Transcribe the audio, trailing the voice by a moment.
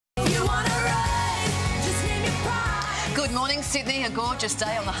Good morning, Sydney. A gorgeous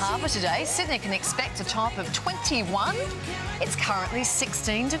day on the harbour today. Sydney can expect a top of 21. It's currently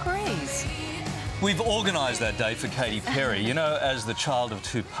 16 degrees. We've organised that day for Katy Perry. You know, as the child of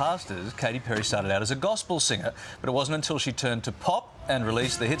two pastors, Katy Perry started out as a gospel singer, but it wasn't until she turned to pop and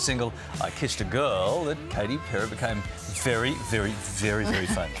released the hit single I Kissed a Girl that Katy Perry became very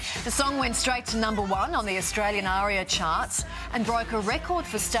famous. The song went straight to #1 on the Australian ARIA charts and broke a record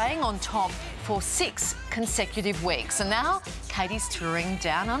for staying on top for 6 consecutive weeks. And now Katy's touring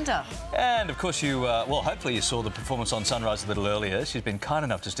down under. And of course well, hopefully you saw the performance on Sunrise a little earlier. She's been kind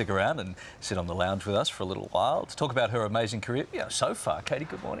enough to stick around and sit on the lounge with us for a little while to talk about her amazing career. Yeah, so far. Katy,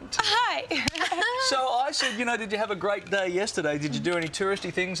 good morning to you. Hi. So I said, you know, did you have a great day yesterday? Did you do any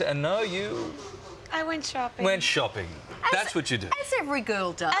touristy things? And no, you... I went shopping. Went shopping. That's what you do. As every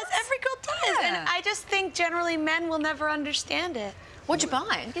girl does. As every girl does. Yeah. And I just think generally men will never understand it. What'd you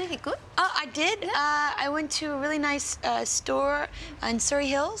buy? Did you get good? I did. Yeah. I went to a really nice store in Surrey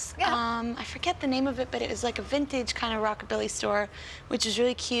Hills. Yeah. I forget the name of it, but it was like a vintage kind of rockabilly store, which is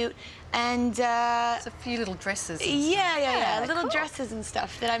really cute. And there's a few little dresses. Yeah. Little cool. dresses and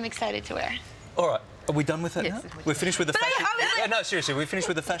stuff that I'm excited to wear. All right. Are we done with that yes, now? We're finished with the fashion... Like, no, seriously, we're finished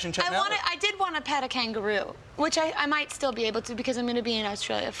with the fashion chat now? I did want to pet a kangaroo, which I might still be able to because I'm going to be in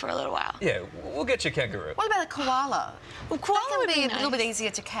Australia for a little while. Yeah, we'll get you a kangaroo. What about a koala? Well, koala would be nice. a little bit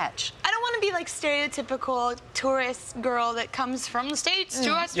easier to catch. I don't want to be like stereotypical tourist girl that comes from the States to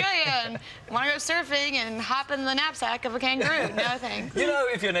Australia and want to go surfing and hop in the knapsack of a kangaroo. No thanks. You know,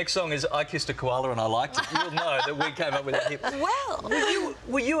 if your next song is I Kissed a Koala and I Liked It, you'll know that we came up with that hit. Well...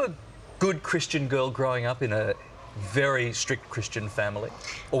 Were you a good Christian girl growing up in a very strict Christian family?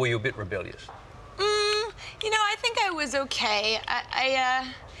 Or were you a bit rebellious? You know, I think I was okay.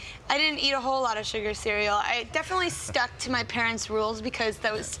 I didn't eat a whole lot of sugar cereal. I definitely stuck to my parents' rules because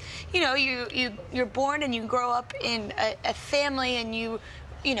that was, you know, you're born and you grow up in a family and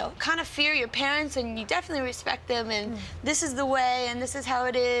you know, kind of fear your parents and you definitely respect them and this is the way and this is how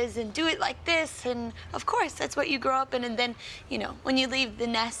it is and do it like this and of course that's what you grow up in and then, you know, when you leave the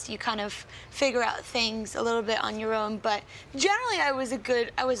nest you kind of figure out things a little bit on your own, but generally I was a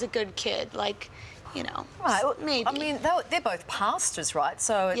good kid, like, you know, right, maybe. I mean, they're both pastors, right?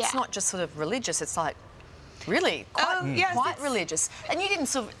 So it's not just sort of religious, it's like really quite religious. And you didn't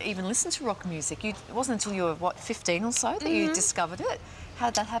sort of even listen to rock music. It wasn't until you were, what, 15 or so that you discovered it? How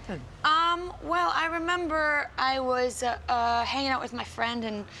did that happen? Well, I remember I was hanging out with my friend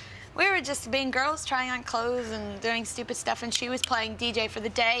and we were just being girls, trying on clothes and doing stupid stuff, and she was playing DJ for the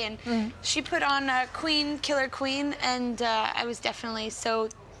day, and she put on Queen, Killer Queen, and I was definitely so,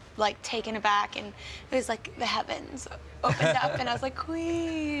 like, taken aback, and it was like the heavens opened up, and I was like,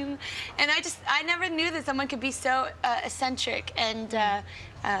 Queen. And I never knew that someone could be so eccentric and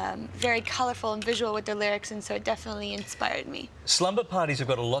very colorful and visual with their lyrics, and so it definitely inspired me. Slumber parties have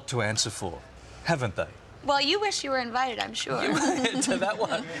got a lot to answer for, haven't they? Well, you wish you were invited, I'm sure. To that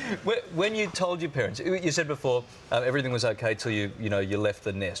one. When you told your parents, you said before everything was okay till you left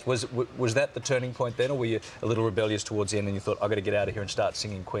the nest. Was that the turning point then, or were you a little rebellious towards the end and you thought, I've got to get out of here and start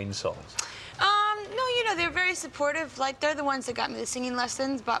singing Queen songs? No, you know, they're very supportive. Like, they're the ones that got me the singing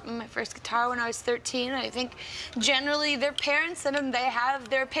lessons, bought me my first guitar when I was 13. I think generally their parents, and they have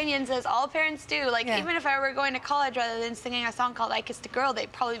their opinions, as all parents do. Like, even if I were going to college rather than singing a song called I Kissed a Girl,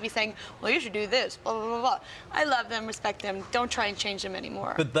 they'd probably be saying, well, you should do this, blah, blah, blah, blah. I love them, respect them. Don't try and change them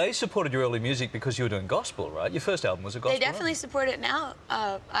anymore. But they supported your early music because you were doing gospel, right? Your first album was a gospel. They definitely support it now.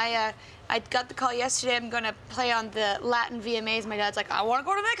 I got the call yesterday. I'm going to play on the Latin VMAs. My dad's like, I want to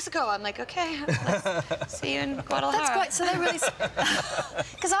go to Mexico. I'm like, okay, let's see you in Guadalajara. That's great. So they really...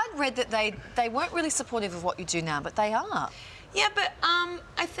 Because I'd read that they weren't really supportive of what you do now, but they are. Yeah, but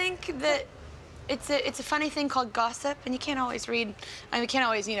I think that it's a funny thing called gossip, and you can't always read... I mean, you can't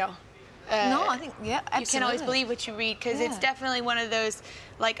always, you know... no, I think, absolutely. You can't always believe what you read, because it's definitely one of those,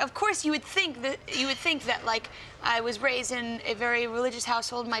 like, of course you would think that, like, I was raised in a very religious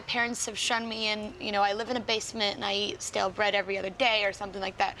household, my parents have shunned me, and, you know, I live in a basement and I eat stale bread every other day or something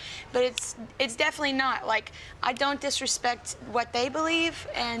like that. But it's definitely not. Like, I don't disrespect what they believe,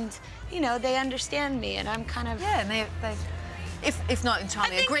 and, you know, they understand me, and I'm kind of... Yeah, and they if not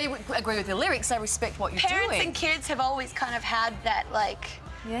entirely agree with the lyrics, they respect what you're doing. Parents and kids have always kind of had that, like...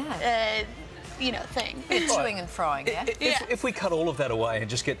 you know, thing. Chewing and frying, If we cut all of that away and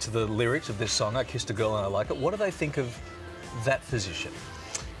just get to the lyrics of this song, I Kissed a Girl and I Like It, what do they think of that position,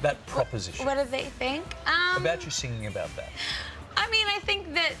 that proposition? What do they think? About you singing about that? I mean, I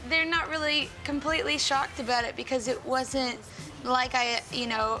think that they're not really completely shocked about it because it wasn't like you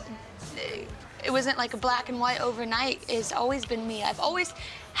know, it wasn't like a black and white overnight. It's always been me. I've always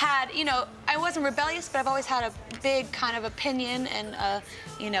had, you know, I wasn't rebellious, but I've always had a big kind of opinion and a,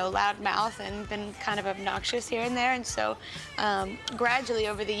 you know, loud mouth and been kind of obnoxious here and there. And so gradually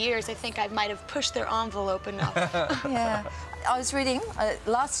over the years, I think I might have pushed their envelope enough. Yeah. I was reading,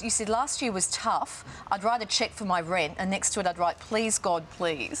 you said last year was tough. I'd write a cheque for my rent, and next to it I'd write, please, God,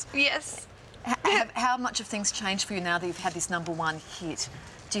 please. Yes. How much have things changed for you now that you've had this #1 hit?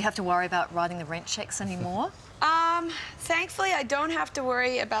 Do you have to worry about writing the rent checks anymore? Thankfully, I don't have to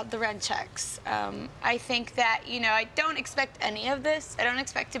worry about the rent checks. I think that, you know, I don't expect any of this. I don't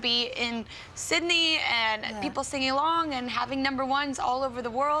expect to be in Sydney and people singing along and having #1s all over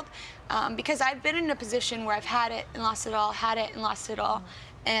the world, because I've been in a position where I've had it and lost it all, had it and lost it all.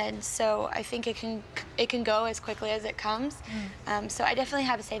 And so I think it can go as quickly as it comes. So I definitely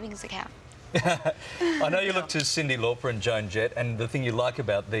have a savings account. I know you look to Cyndi Lauper and Joan Jett, and the thing you like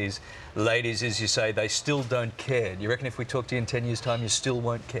about these ladies is you say they still don't care. Do you reckon if we talk to you in 10 years' time, you still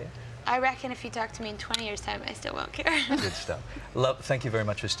won't care? I reckon if you talk to me in 20 years' time, I still won't care. Good stuff. Love, thank you very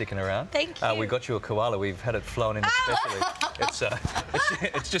much for sticking around. Thank you. We got you a koala. We've had it flown in especially.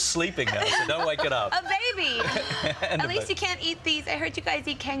 It's just sleeping now, so don't wake it up. A baby. At least you can't eat these. I heard you guys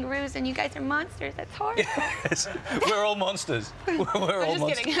eat kangaroos, and you guys are monsters. That's horrible. Yes, we're all monsters. We're all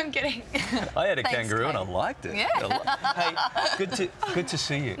monsters. Kidding. I'm kidding. I had a kangaroo and I liked it. Yeah. Hey, good to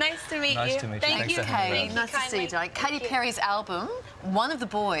see you. Nice to meet you. Nice to meet you. Thank you, Katy. Nice to see you, Joan. Katy Perry's album, One of the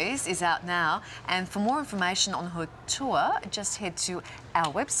Boys, is out now, and for more information on her tour, just head to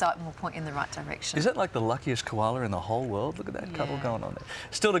our website and we'll point you in the right direction. Is that like the luckiest koala in the whole world? Look at that couple going on there.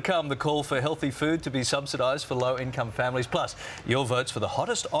 Still to come, the call for healthy food to be subsidised for low-income families, plus your votes for the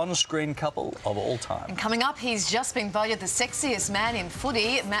hottest on-screen couple of all time. And coming up, he's just been voted the sexiest man in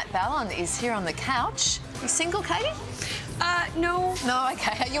footy. Matt Ballon is here on the couch. You single, Katy? No. No,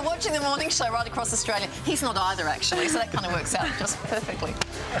 okay. You're watching The Morning Show right across Australia. He's not either, actually, so that kind of works out just perfectly.